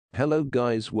Hello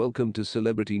guys, welcome to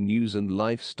Celebrity News and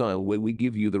Lifestyle, where we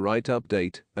give you the right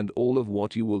update and all of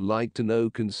what you will like to know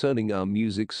concerning our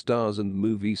music stars and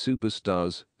movie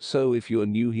superstars. So if you're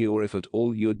new here or if at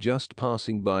all you're just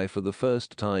passing by for the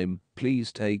first time,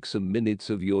 please take some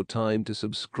minutes of your time to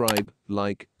subscribe,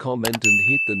 like, comment and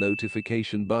hit the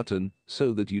notification button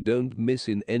so that you don't miss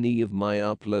in any of my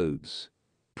uploads.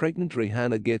 Pregnant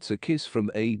Rihanna gets a kiss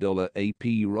from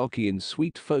A$AP Rocky in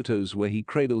sweet photos where he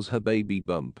cradles her baby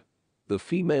bump. The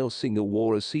female singer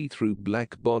wore a see-through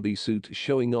black bodysuit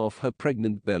showing off her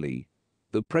pregnant belly.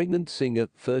 The pregnant singer,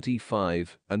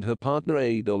 35, and her partner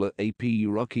A$AP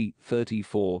Rocky,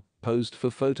 34, posed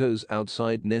for photos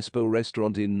outside Nespo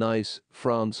restaurant in Nice,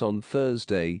 France on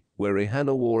Thursday, where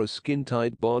Rihanna wore a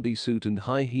skin-tight bodysuit and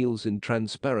high heels in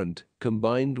transparent,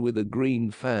 combined with a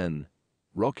green fan.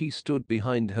 Rocky stood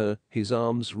behind her, his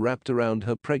arms wrapped around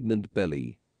her pregnant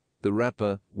belly. The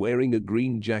rapper, wearing a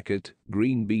green jacket,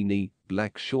 green beanie,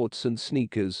 black shorts and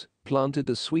sneakers, planted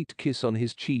a sweet kiss on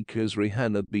his cheek as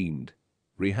Rihanna beamed.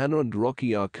 Rihanna and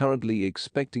Rocky are currently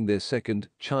expecting their second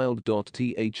child.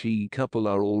 The couple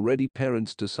are already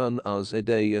parents to son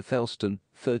Zendaya Thelston,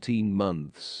 13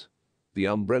 months. The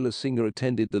Umbrella singer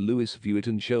attended the Louis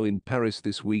Vuitton show in Paris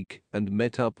this week and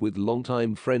met up with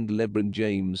longtime friend LeBron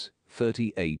James,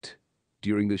 38.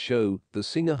 During the show, the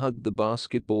singer hugged the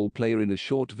basketball player in a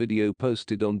short video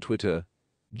posted on Twitter.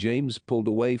 James pulled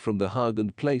away from the hug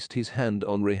and placed his hand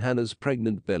on Rihanna's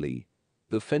pregnant belly.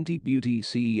 The Fenty Beauty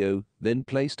CEO then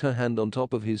placed her hand on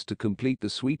top of his to complete the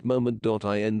sweet moment.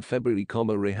 In February,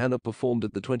 Rihanna performed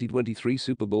at the 2023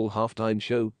 Super Bowl halftime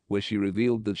show, where she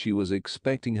revealed that she was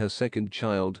expecting her second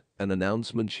child, an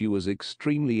announcement she was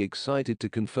extremely excited to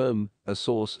confirm, a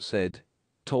source said.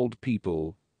 Told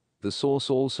People. The source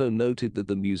also noted that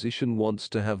the musician wants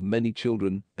to have many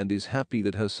children and is happy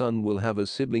that her son will have a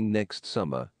sibling next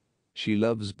summer. She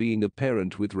loves being a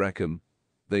parent with Rackham.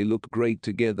 They look great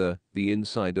together, the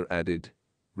insider added.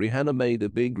 Rihanna made a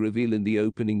big reveal in the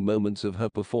opening moments of her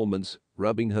performance,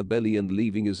 rubbing her belly and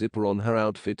leaving a zipper on her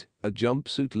outfit, a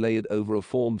jumpsuit layered over a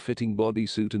form-fitting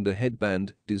bodysuit and a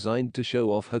headband designed to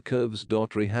show off her curves.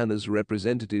 Rihanna's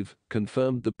representative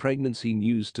confirmed the pregnancy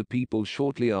news to People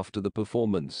shortly after the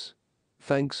performance.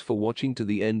 Thanks for watching to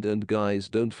the end, and guys,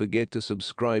 don't forget to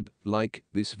subscribe, like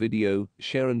this video,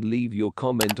 share and leave your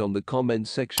comment on the comment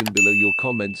section below. Your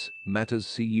comments matters.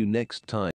 See you next time.